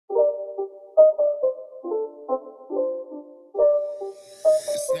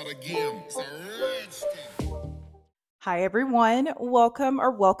game. It's a rich thing. Hi everyone,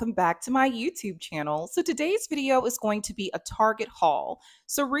 welcome back to my YouTube channel. So today's video is going to be a Target haul.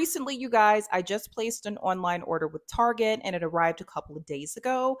 So recently you guys, I just placed an online order with Target and it arrived a couple of days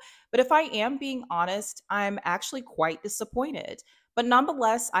ago. But if I am being honest, I'm actually quite disappointed. But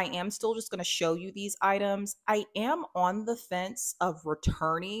nonetheless, I am still just going to show you these items. I am on the fence of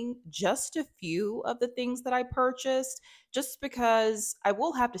returning just a few of the things that I purchased, just because I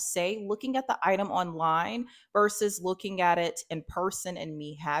will have to say, looking at the item online versus looking at it in person and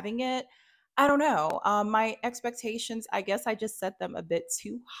me having it. I don't know. My expectations, I guess I just set them a bit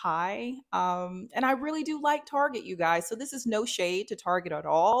too high. And I really do like Target, you guys. So this is no shade to Target at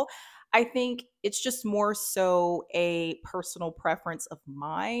all. I think it's just more so a personal preference of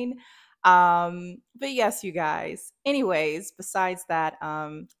mine. But yes, you guys. Anyways, besides that,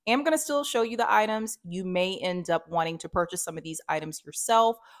 I'm gonna still show you the items. You may end up wanting to purchase some of these items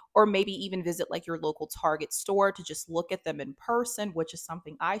yourself, or maybe even visit like your local Target store to just look at them in person, which is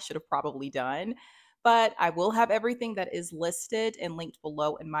something I should have probably done. But I will have everything that is listed and linked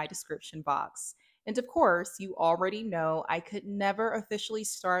below in my description box. And of course, you already know I could never officially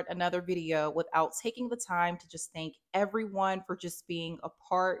start another video without taking the time to just thank everyone for just being a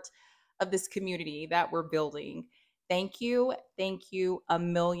part of this community that we're building. Thank you a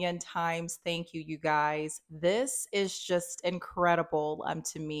million times. Thank you, you guys. This is just incredible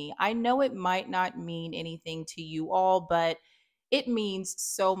to me. I know it might not mean anything to you all, but it means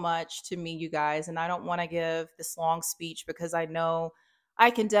so much to me, you guys. And I don't want to give this long speech because I know I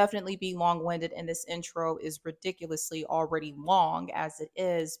can definitely be long winded, and this intro is ridiculously already long as it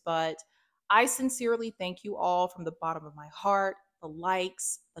is. But I sincerely thank you all from the bottom of my heart, the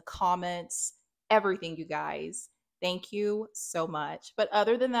likes, the comments, everything, you guys. Thank you so much. But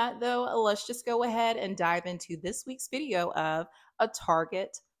other than that, though, let's just go ahead and dive into this week's video of a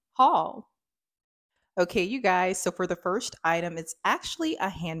Target haul. Okay, you guys, so for the first item, it's actually a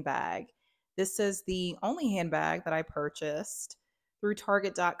handbag. This is the only handbag that I purchased through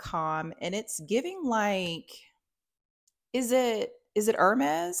Target.com, and it's giving like, is it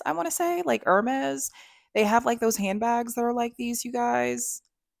Hermes? I want to say like Hermes. They have like those handbags that are like these, you guys.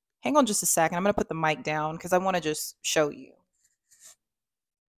 Hang on just a second. I'm gonna put the mic down because I want to just show you.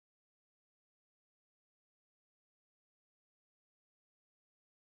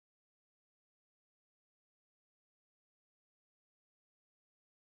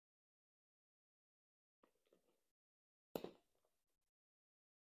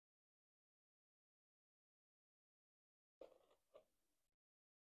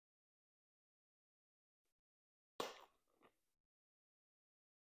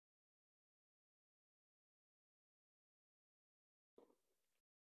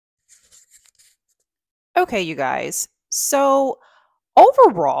 Okay, you guys. So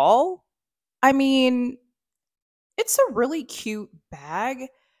overall, I mean, it's a really cute bag,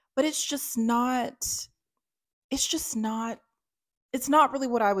 but it's just not it's not really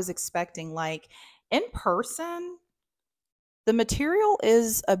what I was expecting. Like in person, the material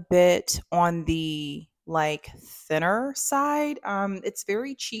is a bit on the like thinner side. It's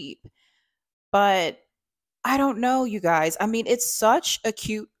very cheap, but I don't know, you guys. I mean, it's such a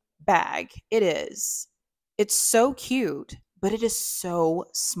cute bag. It is. It's so cute, but it is so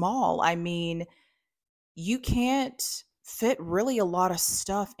small. I mean, you can't fit really a lot of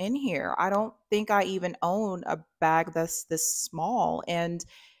stuff in here. I don't think I even own a bag that's this small. And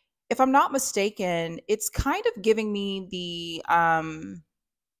if I'm not mistaken, it's kind of giving me the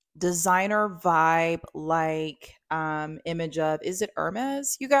designer vibe, like image of, is it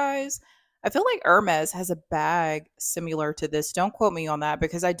Hermes, you guys? I feel like Hermes has a bag similar to this. Don't quote me on that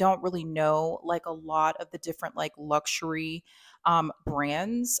because I don't really know like a lot of the different like luxury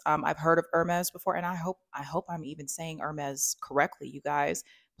brands. I've heard of Hermes before, and I hope I'm even saying Hermes correctly, you guys.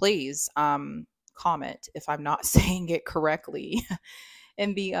 Please comment if I'm not saying it correctly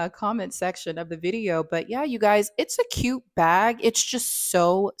in the comment section of the video. But yeah, you guys, it's a cute bag. It's just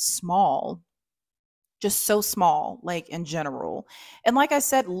so small, like in general. And like I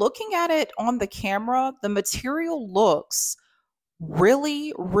said, looking at it on the camera, the material looks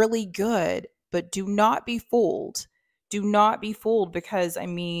really, really good. But do not be fooled. Do not be fooled because I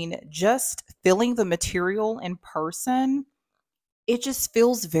mean, just feeling the material in person, it just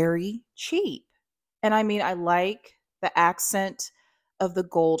feels very cheap. And I mean, I like the accent of the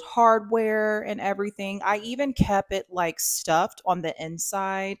gold hardware and everything. I even kept it like stuffed on the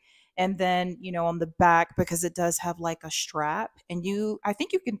inside and then, on the back because it does have like a strap, and I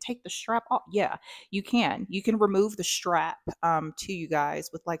think you can take the strap off. Yeah, you can. You can remove the strap to you guys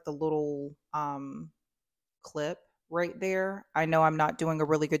with like the little clip right there. I know I'm not doing a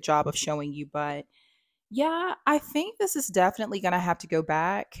really good job of showing you, but yeah, I think this is definitely going to have to go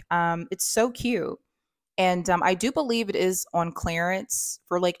back. It's so cute. And I do believe it is on clearance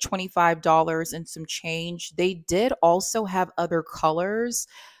for like $25 and some change. They did also have other colors,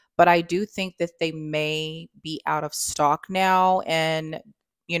 but I do think that they may be out of stock now. And,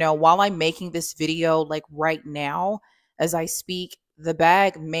 while I'm making this video, like right now, as I speak, the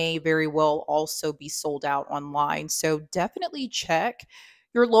bag may very well also be sold out online. So definitely check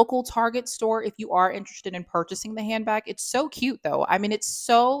your local Target store if you are interested in purchasing the handbag. It's so cute though. I mean, it's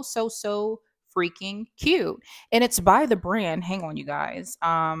so, so, so freaking cute. And it's by the brand. Hang on, you guys.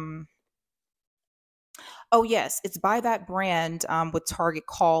 Oh yes, it's by that brand with Target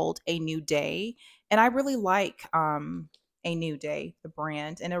called A New Day. And I really like A New Day, the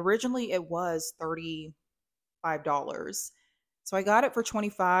brand. And originally it was $35. So I got it for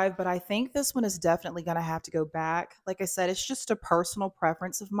 25, but I think this one is definitely going to have to go back. Like I said, it's just a personal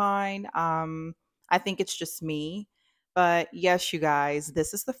preference of mine. I think it's just me. But yes, you guys,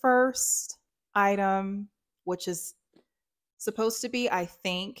 this is the first item, which is supposed to be, I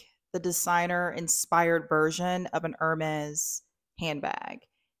think, the designer inspired version of an Hermes handbag.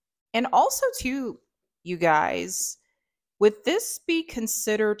 And also, too, you guys, would this be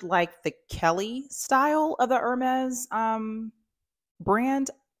considered like the Kelly style of the Hermes brand?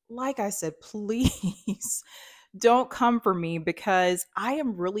 Like I said, please don't come for me because I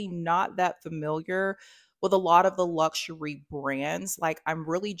am really not that familiar with a lot of the luxury brands. Like I'm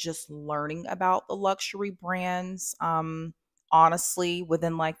really just learning about the luxury brands honestly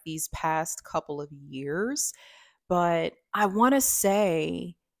within like these past couple of years, but I want to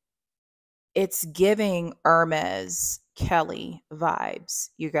say it's giving Hermes Kelly vibes,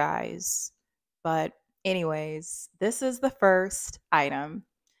 you guys. But anyways, this is the first item.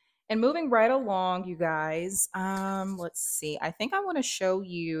 And moving right along, you guys, let's see. I think I want to show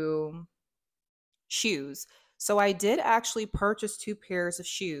you shoes. So I did actually purchase two pairs of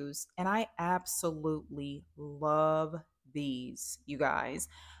shoes, and I absolutely love these, you guys.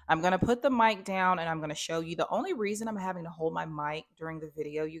 I'm going to put the mic down and I'm going to show you. The only reason I'm having to hold my mic during the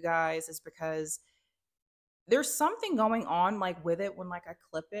video, you guys, is because there's something going on like with it when like I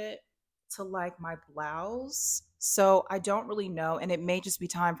clip it to like my blouse. So I don't really know. And it may just be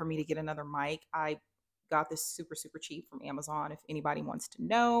time for me to get another mic. I got this super, super cheap from Amazon if anybody wants to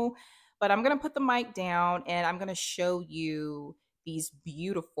know. But I'm going to put the mic down and I'm going to show you these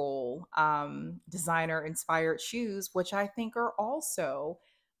beautiful designer inspired shoes, which I think are also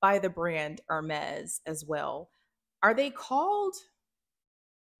by the brand Hermes as well. Are they called,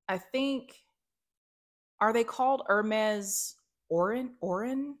 I think, are they called Hermes or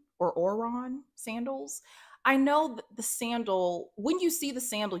Oron sandals? I know the sandal, when you see the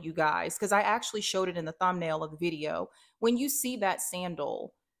sandal, you guys, because I actually showed it in the thumbnail of the video. When you see that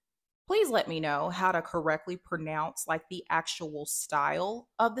sandal, please let me know how to correctly pronounce like the actual style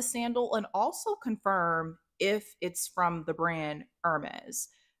of the sandal and also confirm if it's from the brand Hermes.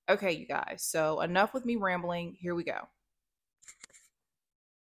 Okay, you guys. So enough with me rambling. Here we go.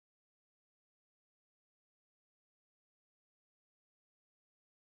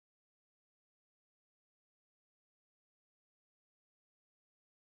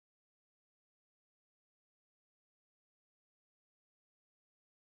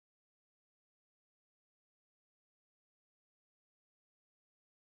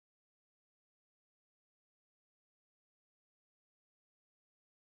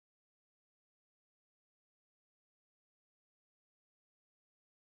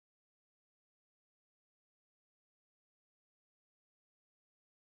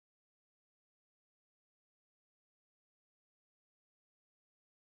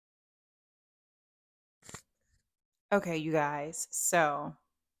 Okay, you guys. So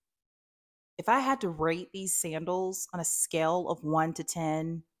if I had to rate these sandals on a scale of 1 to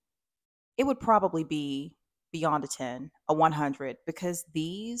 10, it would probably be beyond a 10, a 100, because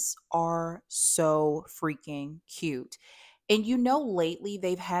these are so freaking cute. And lately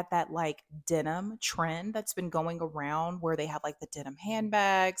they've had that like denim trend that's been going around where they have like the denim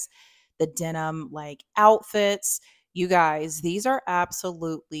handbags, the denim like outfits. You guys, these are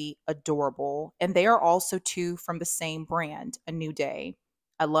absolutely adorable. And they are also two from the same brand, A New Day.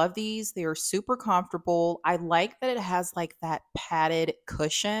 I love these. They are super comfortable. I like that it has like that padded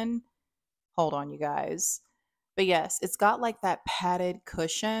cushion. Hold on, you guys. But yes, it's got like that padded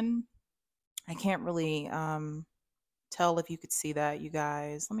cushion. I can't really tell if you could see that, you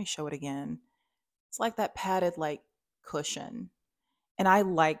guys. Let me show it again. It's like that padded like cushion. And I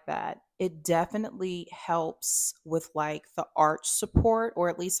like that. It definitely helps with like the arch support, or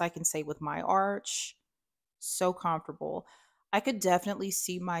at least I can say with my arch. So comfortable. I could definitely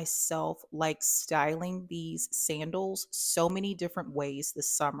see myself like styling these sandals so many different ways this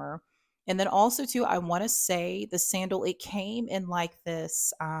summer. And then also too, I want to say the sandal, it came in like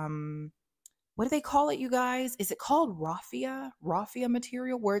this what do they call it, you guys? Is it called raffia? Raffia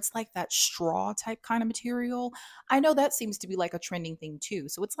material, where it's like that straw type kind of material. I know that seems to be like a trending thing too.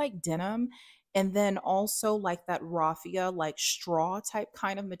 So it's like denim and then also like that raffia, like straw type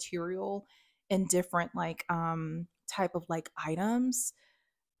kind of material in different like type of like items.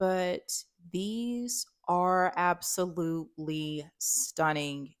 But these are absolutely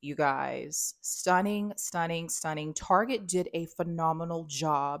stunning, you guys. Stunning, stunning, stunning. Target did a phenomenal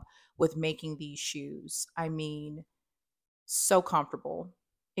job with making these shoes. I mean, so comfortable,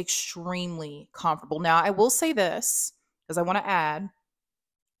 extremely comfortable. Now, I will say this because I want to add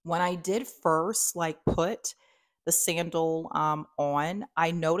when I did first like put the sandal on,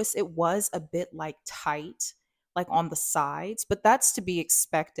 I noticed it was a bit like tight, like on the sides, but that's to be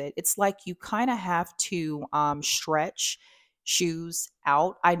expected. It's like you kind of have to stretch shoes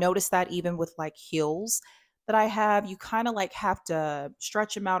out. I noticed that even with like heels that I have, you kind of like have to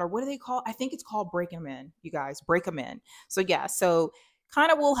stretch them out, or what do they call? I think it's called break them in, you guys, break them in. So yeah, so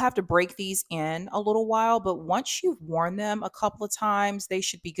kind of will have to break these in a little while, but once you've worn them a couple of times, they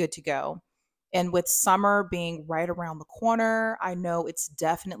should be good to go. And with summer being right around the corner, I know it's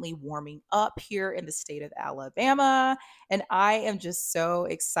definitely warming up here in the state of Alabama. And I am just so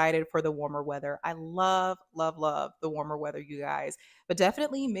excited for the warmer weather. I love, love, love the warmer weather, you guys. But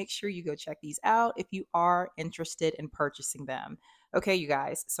definitely make sure you go check these out if you are interested in purchasing them. Okay, you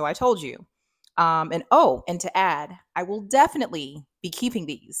guys. So I told you. And oh, and to add, I will definitely be keeping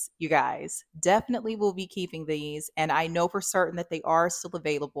these, you guys. Definitely will be keeping these. And I know for certain that they are still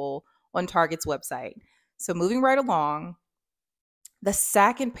available on Target's website. So moving right along, the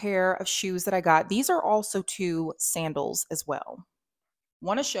second pair of shoes that I got, these are also two sandals as well.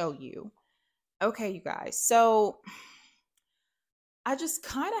 Want to show you. Okay, you guys. So I just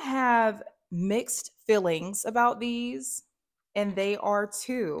kind of have mixed feelings about these, and they are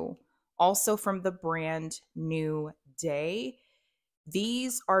too. Also from the brand New Day.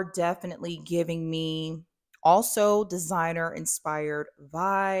 These are definitely giving me also designer inspired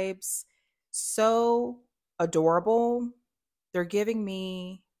vibes. So adorable. They're giving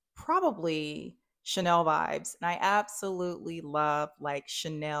me probably Chanel vibes. And I absolutely love like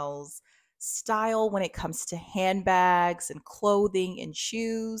Chanel's style when it comes to handbags and clothing and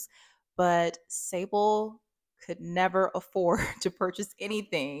shoes. But Sable could never afford to purchase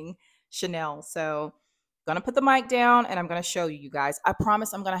anything Chanel. So gonna put the mic down and I'm gonna show you guys. I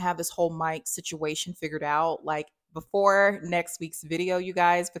promise I'm gonna have this whole mic situation figured out like before next week's video, you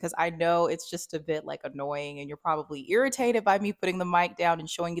guys, because I know it's just a bit like annoying and you're probably irritated by me putting the mic down and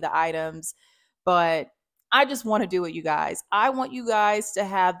showing you the items. But I just want to do it, you guys. I want you guys to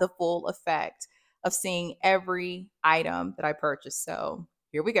have the full effect of seeing every item that I purchased. So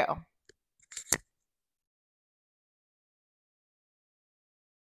here we go.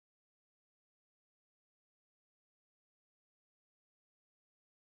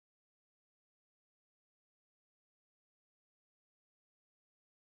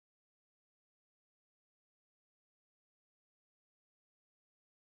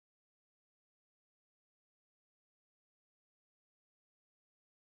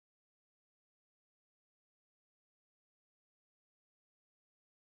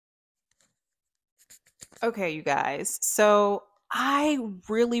 Okay, you guys. So I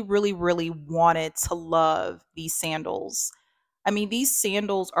really, really, really wanted to love these sandals. I mean, these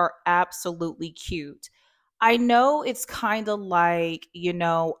sandals are absolutely cute. I know it's kind of like,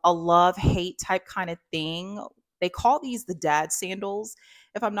 a love hate type kind of thing. They call these the dad sandals,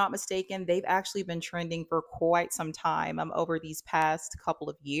 if I'm not mistaken. They've actually been trending for quite some time, over these past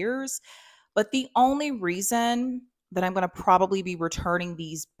couple of years. But the only reason that I'm going to probably be returning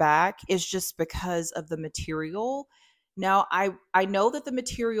these back is just because of the material. Now, I know that the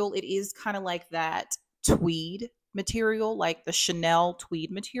material, it is kind of like that tweed material, like the Chanel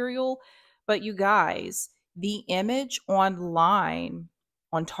tweed material, but you guys, the image online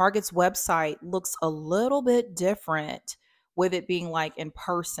on Target's website looks a little bit different with it being like in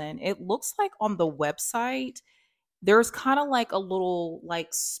person. It looks like on the website there's kind of like a little like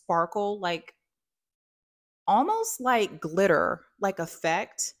sparkle, like almost like glitter like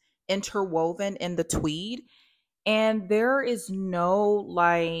effect interwoven in the tweed, and there is no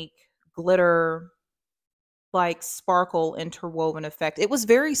like glitter like sparkle interwoven effect. It was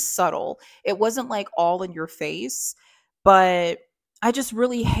very subtle. It wasn't like all in your face, but I just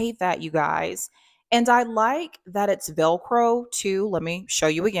really hate that, you guys. And I like that it's velcro too. Let me show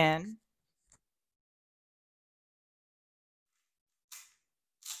you again.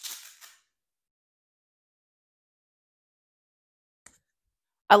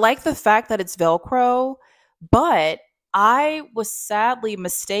 I like the fact that it's Velcro, but I was sadly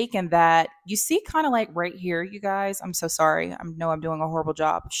mistaken that you see kind of like right here, you guys. I'm so sorry. I know I'm doing a horrible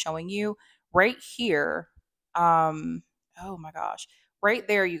job of showing you right here. Um, oh my gosh, right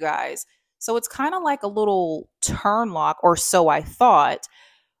there, you guys. So it's kind of like a little turn lock, or so I thought,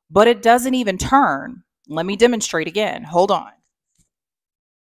 but it doesn't even turn. Let me demonstrate again. Hold on.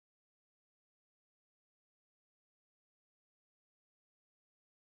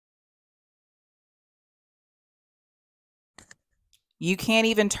 You can't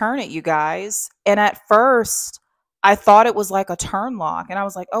even turn it, you guys. And at first, I thought it was like a turn lock. And I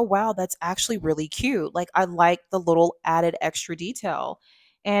was like, oh, wow, that's actually really cute. Like, I like the little added extra detail.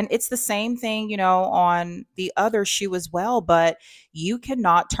 And it's the same thing, on the other shoe as well, but you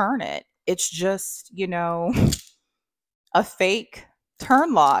cannot turn it. It's just, a fake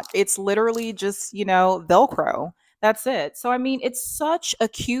turn lock. It's literally just, Velcro. That's it. So, I mean, it's such a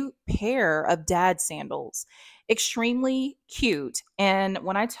cute pair of dad sandals. Extremely cute. And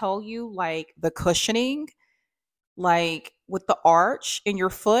when I tell you, like, the cushioning, like with the arch in your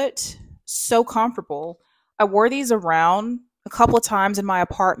foot, so comfortable. I wore these around a couple of times in my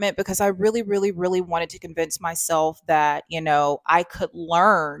apartment because I really, really, really wanted to convince myself that, I could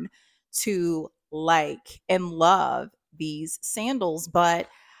learn to like and love these sandals, but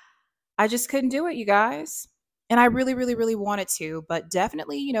I just couldn't do it, you guys. And I really, really, really wanted to, but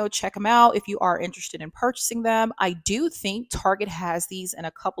definitely, check them out if you are interested in purchasing them. I do think Target has these in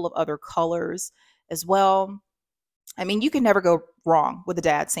a couple of other colors as well. I mean, you can never go wrong with a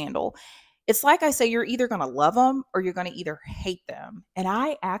dad sandal. It's like I say, you're either going to love them or you're going to either hate them. And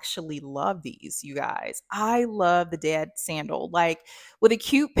I actually love these, you guys. I love the dad sandal. Like with a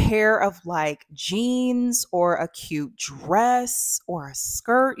cute pair of like jeans or a cute dress or a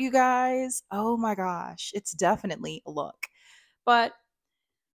skirt, you guys. Oh my gosh, it's definitely a look. But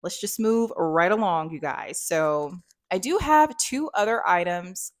let's just move right along, you guys. So I do have two other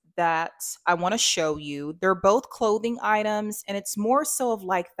items that I want to show you. They're both clothing items, and it's more so of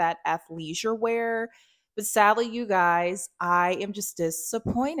like that athleisure wear. But sadly, you guys, I am just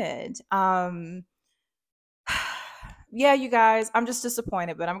disappointed. Yeah, you guys, I'm just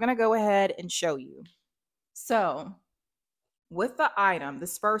disappointed, but I'm gonna go ahead and show you. So with the item,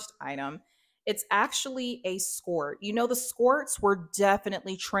 this first item, it's actually a skort. The skorts were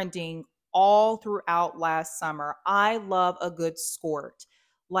definitely trending all throughout last summer. I love a good skort.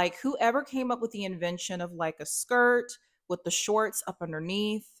 Like whoever came up with the invention of like a skirt with the shorts up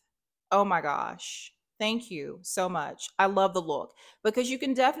underneath. Oh my gosh. Thank you so much. I love the look because you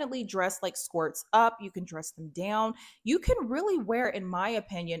can definitely dress like skorts up, you can dress them down. You can really wear, in my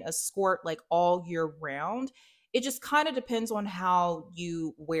opinion, a skort like all year round. It just kind of depends on how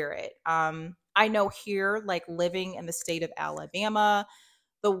you wear it. I know here, like living in the state of Alabama,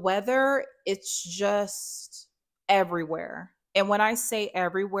 the weather, it's just everywhere. And when I say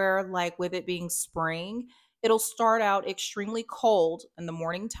everywhere, like with it being spring, it'll start out extremely cold in the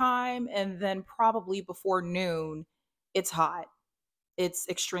morning time, and then probably before noon, it's hot. It's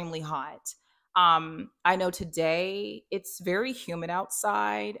extremely hot. I know today it's very humid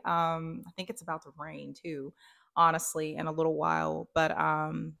outside. I think it's about to rain too, honestly, in a little while. But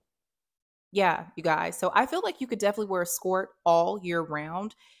yeah, you guys. So I feel like you could definitely wear a skirt all year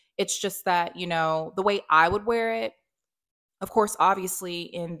round. It's just that, the way I would wear it, of course, obviously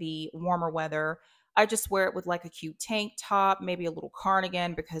in the warmer weather, I just wear it with like a cute tank top, maybe a little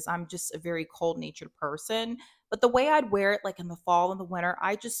cardigan because I'm just a very cold natured person. But the way I'd wear it like in the fall and the winter,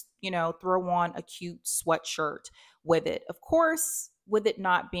 I just, throw on a cute sweatshirt with it. Of course, with it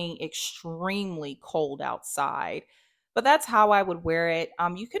not being extremely cold outside. But that's how I would wear it.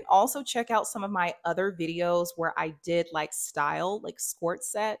 You can also check out some of my other videos where I did like style, like skort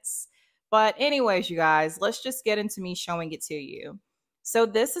sets. But anyways, you guys, let's just get into me showing it to you. So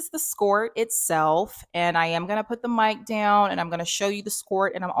this is the skort itself, and I am going to put the mic down and I'm going to show you the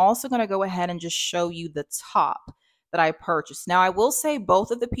skort, and I'm also going to go ahead and just show you the top that I purchased. Now, I will say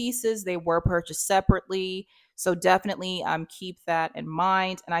both of the pieces, they were purchased separately, so definitely keep that in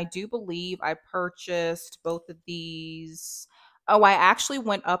mind. And I do believe I purchased both of these. Oh, I actually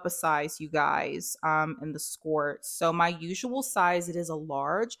went up a size, you guys, in the skort. So my usual size, it is a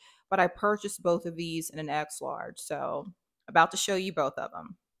large, but I purchased both of these in an X large. So about to show you both of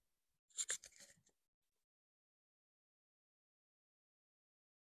them.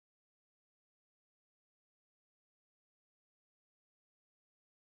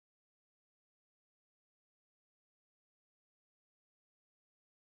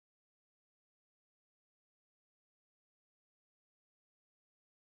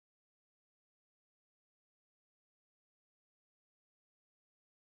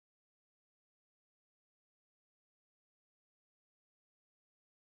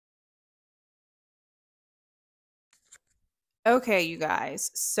 Okay, you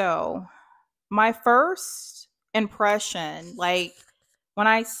guys. So, my first impression, like when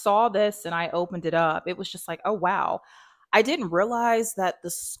I saw this and I opened it up, it was just like, oh, wow. I didn't realize that the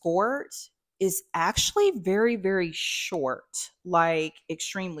Skort is actually very, very short, like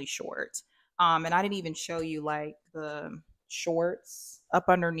extremely short. And I didn't even show you like the shorts up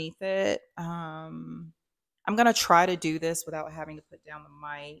underneath it. I'm going to try to do this without having to put down the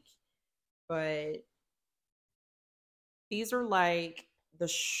mic, but these are like the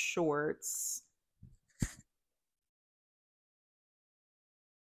shorts.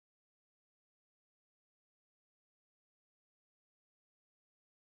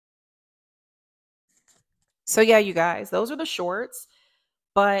 So yeah, you guys, those are the shorts.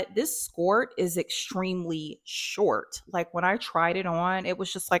 But this skort is extremely short. Like when I tried it on, it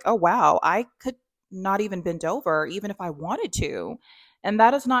was just like, oh wow, I could not even bend over even if I wanted to. And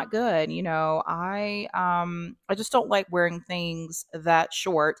that is not good. I just don't like wearing things that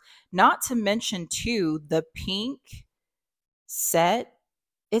short. Not to mention too, the pink set,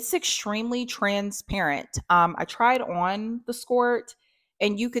 it's extremely transparent. I tried on the skort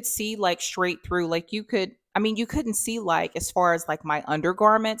and you could see like straight through. Like you couldn't see like as far as like my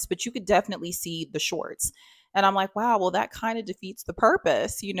undergarments, but you could definitely see the shorts. And I'm like, wow, well, that kind of defeats the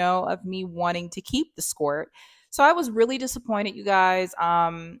purpose, of me wanting to keep the skort. So I was really disappointed, you guys.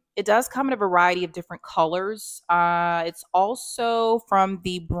 It does come in a variety of different colors. It's also from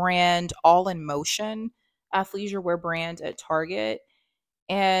the brand All in Motion, athleisure wear brand at Target.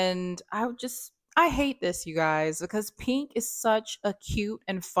 And I hate this, you guys, because pink is such a cute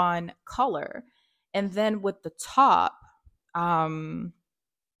and fun color. And then with the top, um,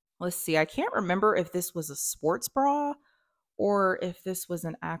 let's see, I can't remember if this was a sports bra or if this was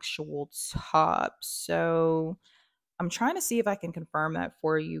an actual top. So I'm trying to see if I can confirm that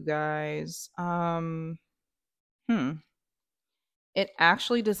for you guys. Hmm. It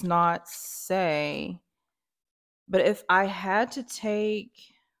actually does not say. But if I had to take,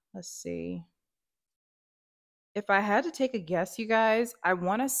 let's see. If I had to take a guess, you guys, I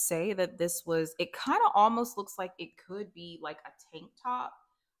want to say that it kind of almost looks like it could be like a tank top.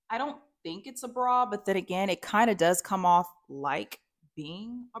 I don't think it's a bra, but then again, it kind of does come off like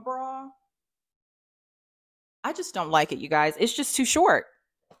being a bra. I just don't like it, you guys. It's just too short.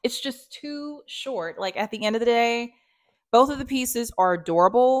 It's just too short. Like at the end of the day, both of the pieces are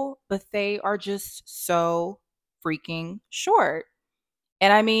adorable, but they are just so freaking short.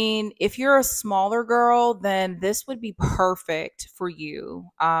 And I mean, if you're a smaller girl, then this would be perfect for you.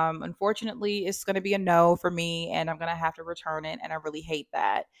 Unfortunately, it's going to be a no for me, and I'm going to have to return it. And I really hate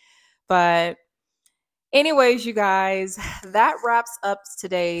that. But anyways, you guys, that wraps up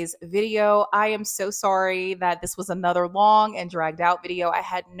today's video. I am so sorry that this was another long and dragged out video. I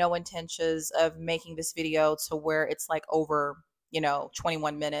had no intentions of making this video to where it's like over,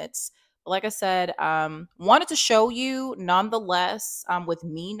 21 minutes. But like I said, wanted to show you nonetheless, with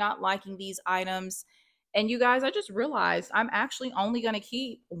me not liking these items. And you guys, I just realized I'm actually only going to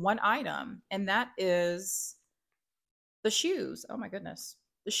keep one item, and that is the shoes. Oh my goodness,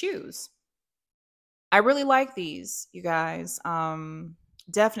 the shoes. I really like these, you guys.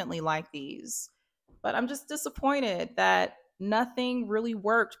 Definitely like these. But I'm just disappointed that nothing really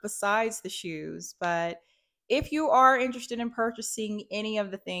worked besides the shoes. But if you are interested in purchasing any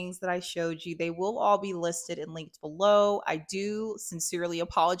of the things that I showed you, they will all be listed and linked below. I do sincerely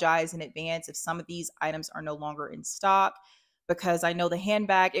apologize in advance if some of these items are no longer in stock, because I know the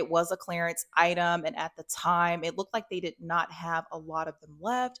handbag, it was a clearance item. And at the time, it looked like they did not have a lot of them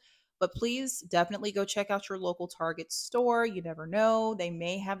left. But please definitely go check out your local Target store. You never know, they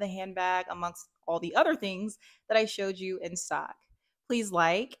may have the handbag amongst all the other things that I showed you in stock. Please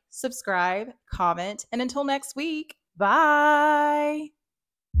like, subscribe, comment, and until next week, bye.